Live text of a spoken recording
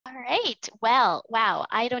right. Well, wow.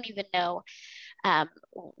 I don't even know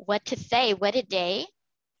what to say. What a day.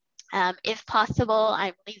 If possible,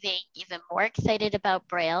 I'm leaving even more excited about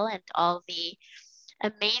Braille and all the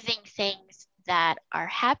amazing things that are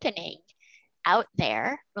happening out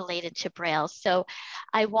there related to Braille. So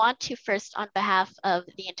I want to first, on behalf of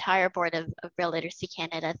the entire board of Braille Literacy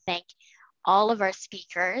Canada, thank all of our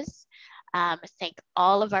speakers, thank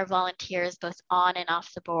all of our volunteers, both on and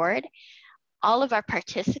off the board, all of our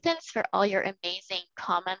participants for all your amazing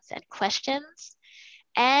comments and questions,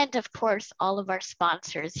 and of course, all of our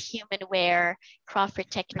sponsors, Humanware,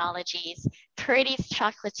 Crawford Technologies, Purdy's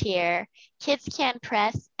Chocolatier, Kids Can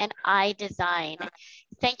Press, and iDesign.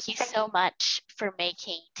 Thank you so much for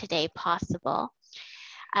making today possible.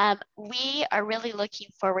 We are really looking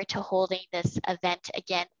forward to holding this event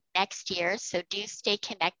again next year, so do stay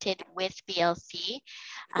connected with BLC.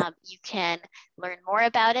 You can learn more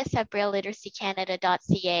about us at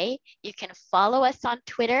brailleliteracycanada.ca. You can follow us on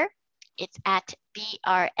Twitter. It's at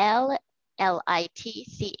BRLLITCAN,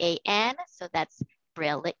 so that's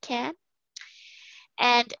Braille LitCan.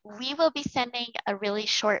 And we will be sending a really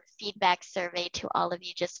short feedback survey to all of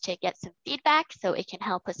you just to get some feedback so it can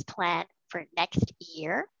help us plan for next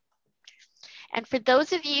year. And for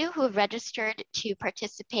those of you who have registered to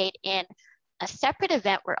participate in a separate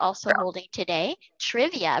event we're also holding today,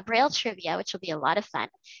 trivia, Braille trivia, which will be a lot of fun.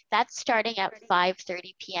 That's starting at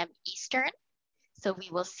 5:30 p.m. Eastern. So we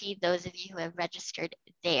will see those of you who have registered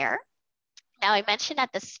there. Now, I mentioned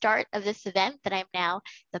at the start of this event that I'm now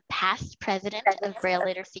the past president of Braille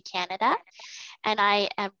Literacy Canada, and I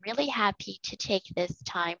am really happy to take this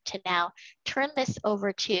time to now turn this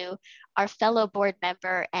over to our fellow board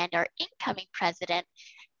member and our incoming president,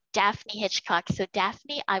 Daphne Hitchcock. So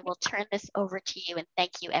Daphne, I will turn this over to you, and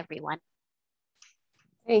thank you, everyone.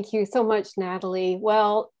 Thank you so much, Natalie.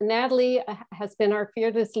 Well, Natalie has been our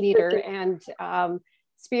fearless leader and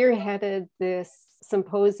spearheaded this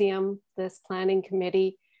symposium, this planning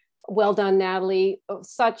committee. Well done, Natalie.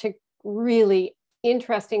 Such a really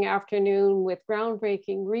interesting afternoon with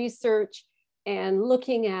groundbreaking research and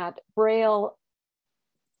looking at Braille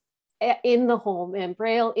in the home and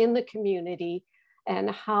Braille in the community,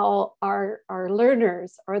 and how our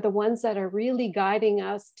learners are the ones that are really guiding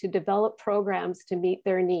us to develop programs to meet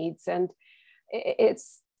their needs. And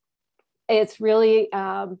it's really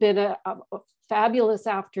been a fabulous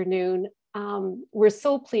afternoon. We're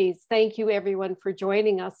so pleased. Thank you everyone for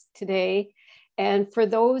joining us today. And for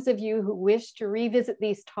those of you who wish to revisit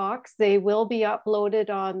these talks, they will be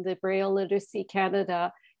uploaded on the Braille Literacy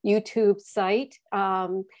Canada YouTube site.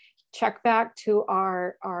 Check back to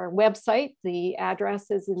our website. The address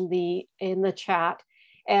is in the chat,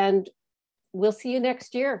 and we'll see you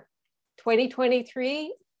next year.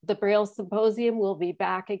 2023, the Braille Symposium will be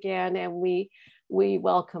back again, and we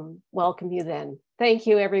welcome you then. Thank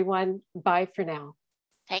you, everyone. Bye for now.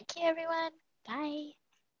 Thank you, everyone. Bye.